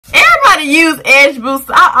how to use Edge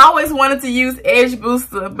Booster. I always wanted to use Edge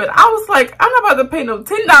Booster, but I was like, I'm not about to pay no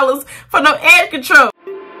 $10 for no edge control.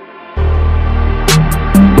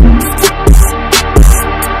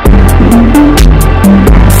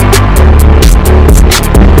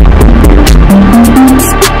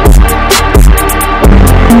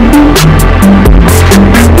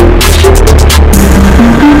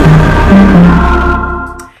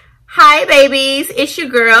 Hi babies, it's your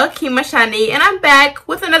girl Kima Shani, and I'm back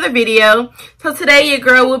with another video. So today your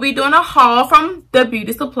girl will be doing a haul from the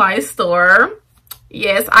beauty supply store.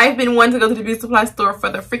 Yes, I've been wanting to go to the beauty supply store for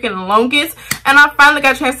the freaking longest, and I finally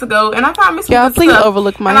got a chance to go, and I found Miss Y'all please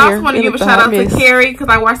overlook my hair. And I also want to give a shout out to Carrie, because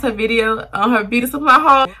I watched her video on her beauty supply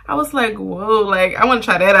haul. I was like, whoa, like I want to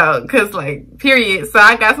try that out, because like period. So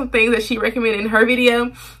I got some things that she recommended in her video,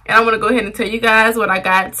 and I want to go ahead and tell you guys what I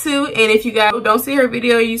got too. And if you guys don't see her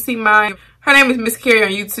video, you see mine. Her name is Miss Carrie on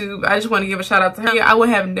YouTube. I just want to give a shout out to her. I would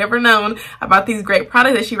have never known about these great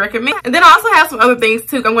products that she recommends. And then I also have some other things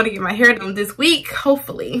too. I'm going to get my hair done this week,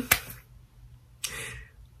 hopefully.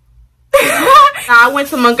 I went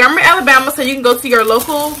to Montgomery, Alabama, so you can go to your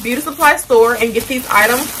local beauty supply store and get these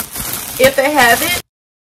items if they have it.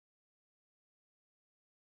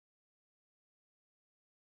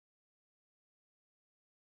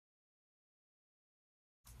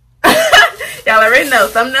 Y'all already know,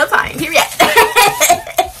 thumbnail time. Here we go. I'm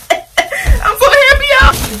so happy,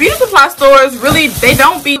 y'all. Beauty supply stores really, they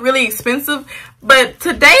don't be really expensive, but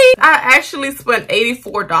today I actually spent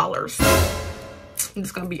 $84. I'm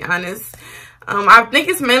just gonna be honest. I think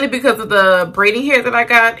it's mainly because of the braiding hair that I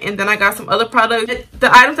got, and then I got some other products.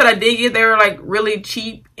 The items that I did get, they were like really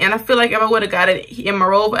cheap, and I feel like if I would have got it in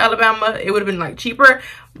Monroe, Alabama, it would have been like cheaper.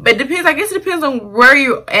 But it depends, I guess it depends on where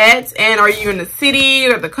you're at, and are you in the city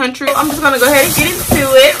or the country. I'm just gonna go ahead and get into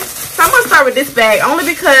it. So I'm gonna start with this bag, only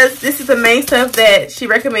because this is the main stuff that she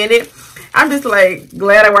recommended. I'm just like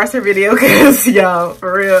glad I watched her video, because y'all,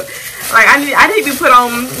 for real, like I need to be put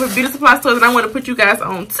on with beauty supply stores, and I want to put you guys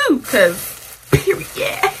on too, because period.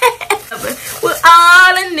 We're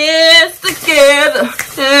all in this together.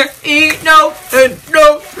 There ain't no.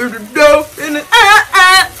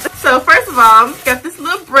 So first of all, got this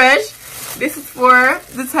little brush. This is for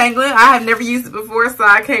detangling. I have never used it before, so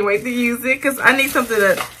I can't wait to use it, because I need something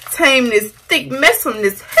to tame this thick mess from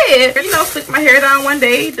this head. You know, flick my hair down one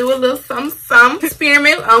day, do a little some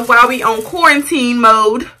experiment while we on quarantine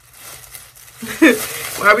mode.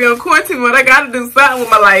 While we on quarantine mode, I gotta do something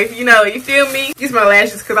with my life, you know, you feel me? Use my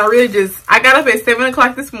lashes, because I got up at 7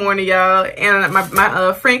 o'clock this morning, y'all, and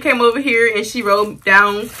my friend came over here, and she rode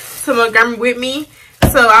down to Montgomery with me,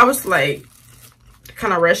 so I was like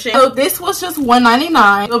kind of rushing. So this was just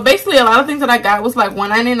 $1.99. So basically a lot of things that I got was like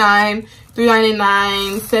 $1.99,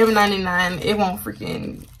 $3.99, $7.99. It won't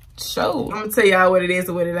freaking show. I'm gonna tell y'all what it is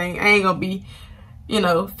or what it ain't. I ain't gonna be, you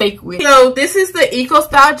know, fake with. So this is the Eco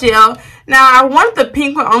Style Gel. Now I wanted the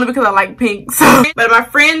pink one only because I like pink. So, but my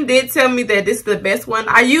friend did tell me that this is the best one.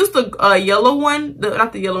 I used the yellow one,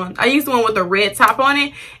 not the yellow one. I used the one with the red top on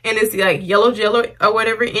it, and it's like yellow gel or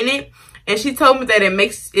whatever in it. And she told me that it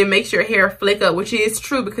makes your hair flick up, which is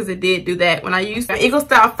true, because it did do that. When I used Eco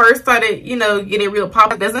Style first started, you know, getting real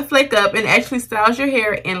pop, it doesn't flick up and actually styles your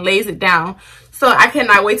hair and lays it down. So I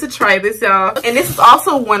cannot wait to try this, y'all. And this is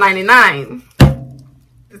also $1.99.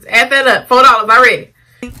 Just add that up, $4 already.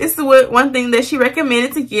 This is one thing that she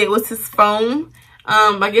recommended to get was this foam.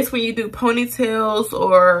 I guess when you do ponytails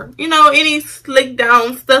or, you know, any slick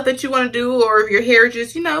down stuff that you want to do, or if your hair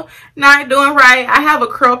just, you know, not doing right. I have a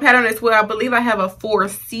curl pattern as well. I believe I have a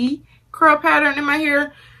 4C curl pattern in my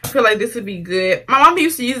hair. I feel like this would be good. My mom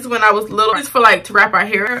used to use this when I was little, just for like to wrap our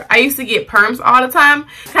hair. I used to get perms all the time.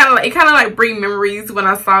 It kind of like bring memories when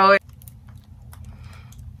I saw it.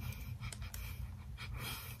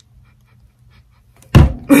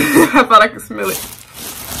 I thought I could smell it.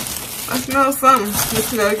 I smell something. It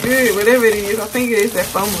smells good. Whatever it is, I think it is that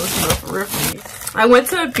foam will smell for real for me. I went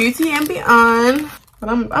to Beauty and Beyond, but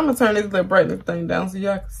I'm gonna turn this little brightness thing down so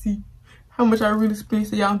y'all can see how much I really spent,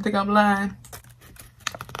 so y'all don't think I'm lying.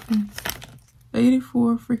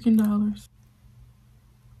 $84 freaking dollars.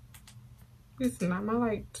 This is not my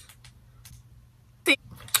light.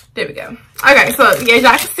 There we go. Okay, so yeah,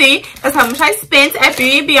 y'all can see that's how much I spent at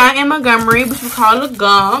Beauty and Beyond in Montgomery, which was called a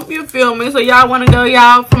Gum. You feel me? So y'all want to go,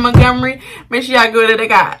 y'all, from Montgomery, make sure y'all go there. They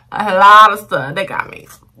got a lot of stuff. They got me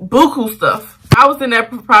buku stuff. I was in there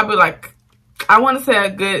for probably like, I want to say a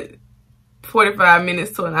good 45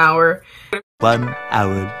 minutes to an hour. 1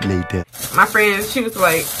 hour later. My friend, she was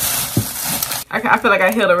like, I feel like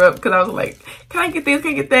I held her up because I was like, can I get this?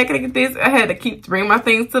 Can I get that? Can I get this? I had to keep bringing my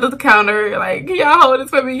things to the counter. Like, can y'all hold this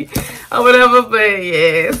for me? Or whatever. But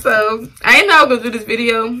yeah, so I didn't know I was going to do this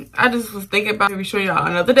video. I just was thinking about maybe showing y'all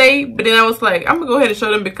another day. But then I was like, I'm going to go ahead and show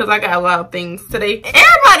them because I got a lot of things today.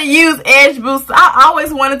 Everybody use Edge Booster. I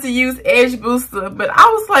always wanted to use Edge Booster. But I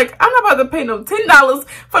was like, I'm not about to pay no $10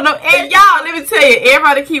 for no Edge. Y'all, let me tell you,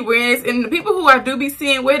 everybody keep wearing this. And the people who I do be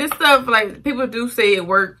seeing wear this stuff, like, people do say it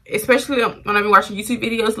works. Especially when I've been watching YouTube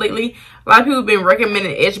videos lately, a lot of people have been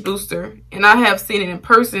recommending Edge Booster, and I have seen it in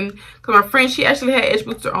person because my friend, she actually had Edge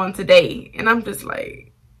Booster on today, and I'm just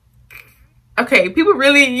like, okay, people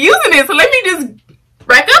really using it, so let me just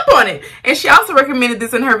rack up on it. And she also recommended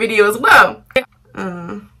this in her video as well.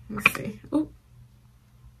 Let's see. Ooh.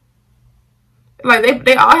 Like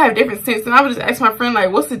they all have different scents, and I would just ask my friend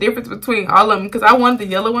like, what's the difference between all of them? Because I wanted the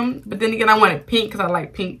yellow one, but then again I wanted pink because I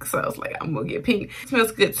like pink, so I was like, I'm gonna get pink. It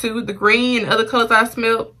smells good too. The green and other colors I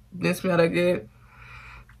smelled didn't smell that good.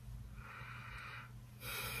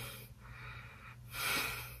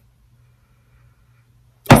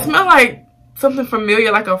 It smelled like something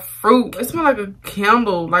familiar, like a fruit. It smelled like a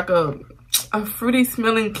candle, like a fruity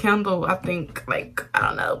smelling candle. I think, like, I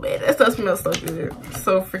don't know, man, that stuff smells so good,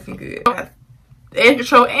 so freaking good. Edge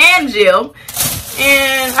control and gel,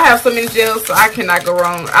 and I have so many gels, so I cannot go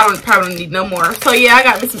wrong. I don't probably need no more. So yeah, I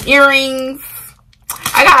got me some earrings.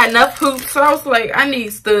 I got enough hoops, so I was like, I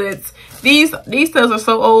need studs. These studs are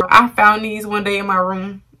so old. I found these one day in my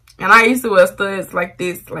room, and I used to wear studs like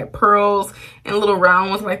this, like pearls and little round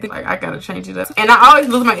ones like this. Like, I gotta change it up. And I always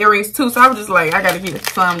lose my earrings too, so I was just like, I gotta get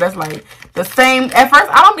some that's like the same. At first,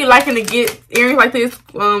 I don't be liking to get earrings like this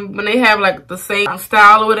when they have like the same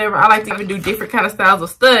style or whatever. I like to even do different kind of styles of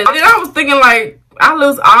studs. And then I was thinking like, I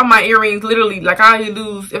lose all my earrings literally. Like,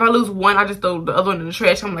 if I lose one, I just throw the other one in the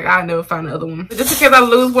trash. I'm like, I'll never find the other one. But just in case I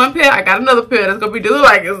lose one pair, I got another pair that's gonna be doing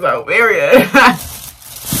like it's so period.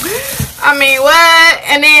 I mean, what?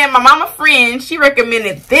 And then my mama friend, she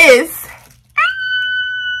recommended this.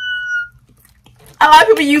 A lot of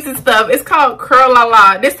people use this stuff. It's called Curl La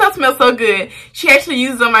La. This stuff smells so good. She actually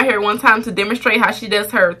used it on my hair one time to demonstrate how she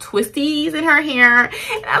does her twisties in her hair.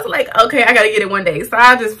 And I was like, okay, I gotta get it one day. So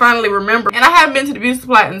I just finally remembered. And I haven't been to the beauty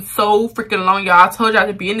supply in so freaking long, y'all. I told y'all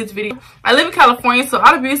to be in this video. I live in California, so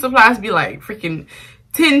all the beauty supplies be like freaking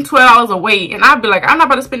 $10, $12 away, and I'd be like, I'm not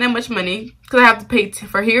about to spend that much money because I have to pay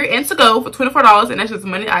for here and to go for $24, and that's just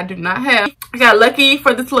money I do not have. I got lucky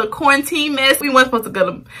for this little quarantine mess. We weren't supposed to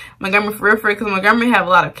go to Montgomery for real because Montgomery have a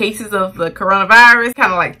lot of cases of the coronavirus.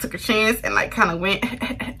 Kind of like took a chance and like kind of went.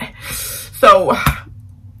 So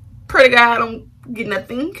pray to God I don't get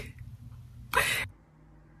nothing.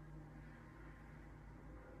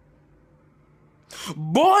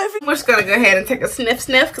 Boy, we're just gonna go ahead and take a sniff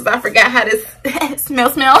because I forgot how this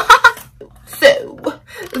smell. So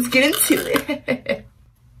let's get into it.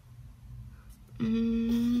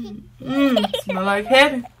 Smell like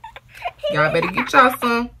heaven. Y'all better get y'all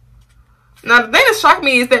some. Now the thing that shocked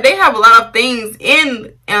me is that they have a lot of things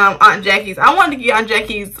in Aunt Jackie's. I wanted to get Aunt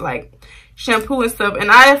Jackie's like shampoo and stuff, and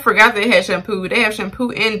I forgot they had shampoo. They have shampoo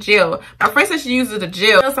and gel. My friend said she uses the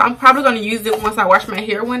gel, so I'm probably going to use it once I wash my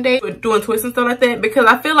hair one day with doing twists and stuff like that, because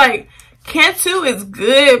I feel like Cantu is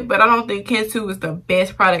good, but I don't think Cantu is the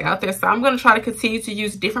best product out there. So I'm going to try to continue to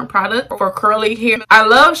use different products for curly hair. I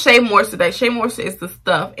love Shea Moisture. Like, Shea Moisture is the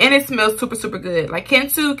stuff, and it smells super good. Like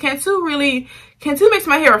Cantu makes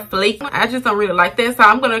my hair flaky. I just don't really like that, so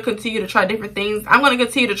I'm going to continue to try different things. I'm going to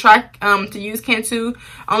continue to try to use Cantu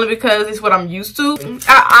only because it's what I'm used to.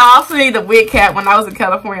 I also need a wig cap. When I was in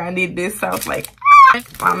California, I needed this, so I was like,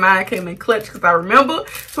 my mind came in clutch because I remember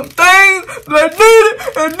some things that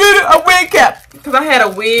I needed a wig cap. Because I had a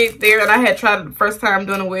wig there and I had tried it the first time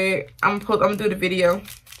doing a wig. I'm gonna do the video.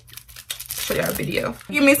 Show y'all a video.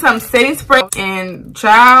 Give me some setting spray, and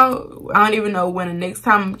child, I don't even know when the next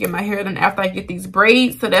time I'm gonna get my hair done after I get these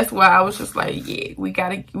braids. So that's why I was just like, yeah, we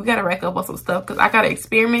gotta rack up on some stuff because I gotta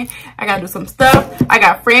experiment. I gotta do some stuff. I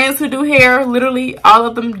got friends who do hair. Literally all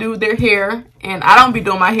of them do their hair, and I don't be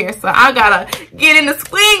doing my hair, so I gotta get in the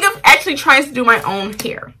swing of actually trying to do my own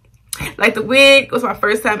hair. Like the wig was my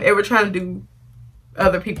first time ever trying to do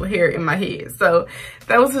other people's hair in my head, so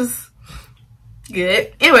that was just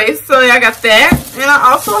good. Anyway, so I got that, and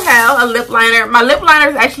I also have a lip liner. My lip liner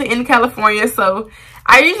is actually in California, so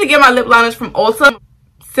I usually get my lip liners from Ulta.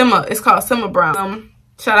 It's called Simma Brown.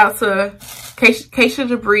 Shout out to Keisha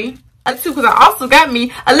Debris too, because I also got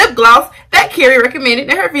me a lip gloss that Carrie recommended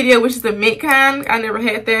in her video, which is the mint kind. I never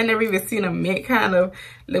had that. I never even seen a mint kind of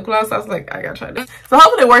lip gloss. I was like, I gotta try this. So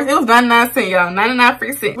hopefully it works. It was 99 cents, y'all. 99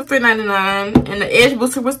 free cents. It was $3.99, and the Edge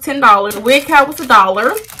Booster was $10. The wig cap was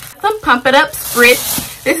 $1. some Pump It Up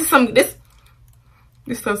spritz. This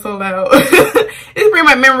is so loud. This brings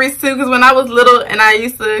my memories too, because when I was little and I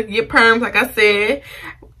used to get perms, like I said,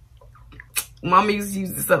 Mama used to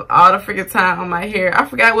use this up all the freaking time on my hair. I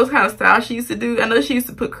forgot what kind of style she used to do. I know she used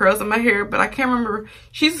to put curls in my hair, but I can't remember.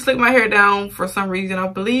 She used to slick my hair down for some reason, I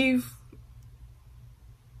believe.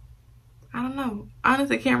 I don't know.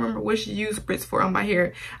 Honestly, can't remember what she used spritz for on my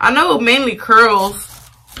hair. I know mainly curls,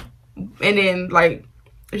 and then like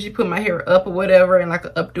if she put my hair up or whatever, and like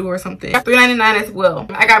an updo or something. $3.99 as well.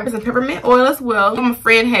 I got some peppermint oil as well. My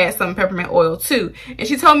friend had some peppermint oil too, and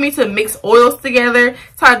she told me to mix oils together.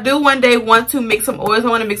 So I do one day want to mix some oils. I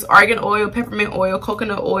want to mix argan oil, peppermint oil,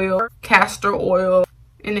 coconut oil, castor oil,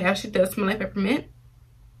 and it actually does smell like peppermint.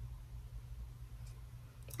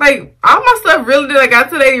 Like, all my stuff really that I got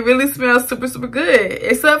today really smells super, super good.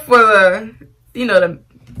 Except for the, you know,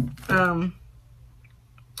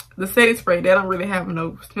 the setting spray. They don't really have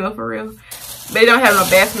no smell for real. They don't have no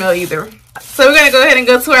bad smell either. So we're going to go ahead and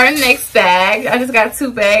go to our next bag. I just got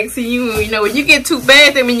 2 bags. So you know, when you get 2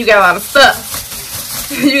 bags, that means you got a lot of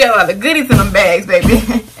stuff. You got a lot of goodies in them bags, baby.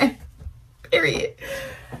 Period.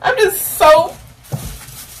 I'm just so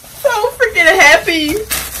freaking happy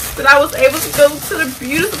that I was able to go to the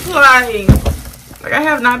beauty supply. Like, I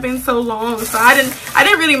have not been so long, so I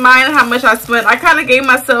didn't really mind how much I spent. I kind of gave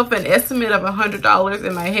myself an estimate of $100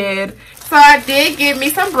 in my head. So I did get me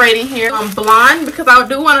some braiding hair. I'm blonde because I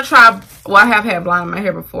do want to try. Well, I have had blonde in my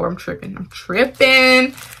hair before. I'm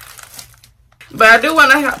tripping. But I do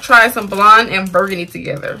want to try some blonde and burgundy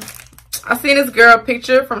together. I seen this girl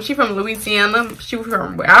picture she from Louisiana. She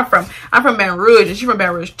from where I'm from. I'm from Baton Rouge, and she from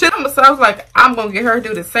Baton Rouge too. So I was like, I'm gonna get her to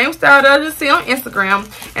do the same style that I just see on Instagram,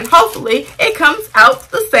 and hopefully it comes out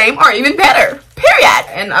the same or even better. Period.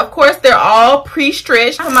 And of course, they're all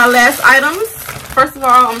pre-stretched. My last items. First of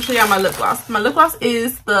all, I'm gonna show y'all my lip gloss. My lip gloss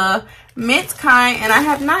is the mint kind, and I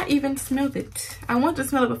have not even smelled it. I wanted to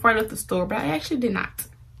smell it before I left the store, but I actually did not.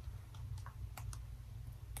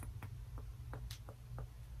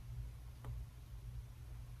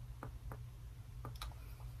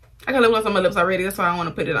 I got lip gloss on my lips already. That's why I want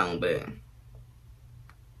to put it on, but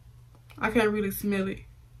I can't really smell it.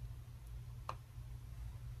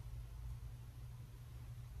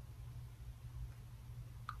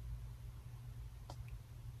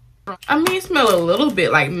 I mean, it smells a little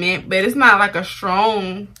bit like mint, but it's not like a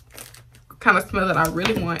strong kind of smell that I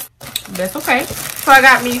really want. That's okay. So I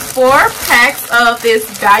got me 4 packs of this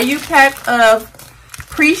value pack of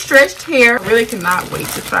pre-stretched hair. I really cannot wait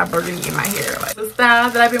to try burgundy in my hair. Like the style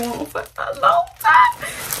that I've been wanting for a long time.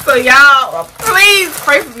 So y'all, please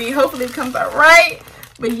pray for me. Hopefully it comes out right.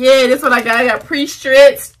 But yeah, this is what I got. I got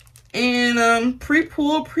pre-stretched and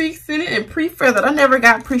pre-pulled, pre-scented, and pre-feathered. I never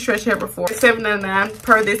got pre-stretched hair before. It's $7.99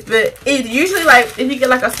 per this, but it's usually like if you get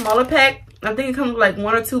like a smaller pack, I think it comes with like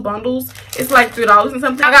 1 or 2 bundles. It's like $3 and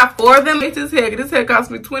something. I got 4 of them. It's this hair. This hair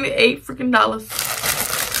cost me $28 freaking dollars.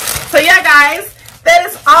 So yeah, guys, that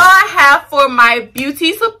is all I have for my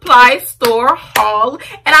beauty supply store haul,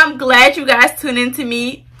 and I'm glad you guys tuned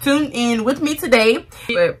in with me today.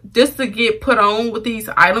 But just to get put on with these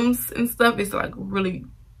items and stuff is like really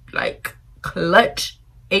like clutch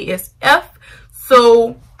ASF.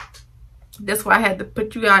 So that's why I had to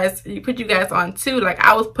put you guys on too. Like,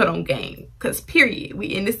 I was put on game, because period, we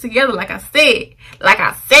in this together, like I said.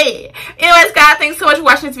 Anyways, guys, thanks so much for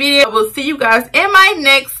watching this video. I will see you guys in my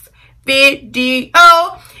next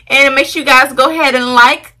video, and make sure you guys go ahead and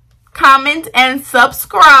like, comment, and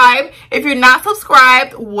subscribe. If you're not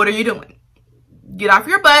subscribed, what are you doing? Get off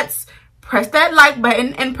your butts, press that like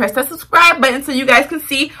button, and press that subscribe button so you guys can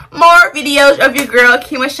see more videos of your girl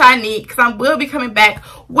Kima Shanique, because I will be coming back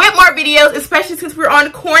with more videos, especially since we're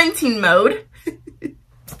on quarantine mode.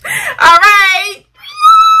 All right.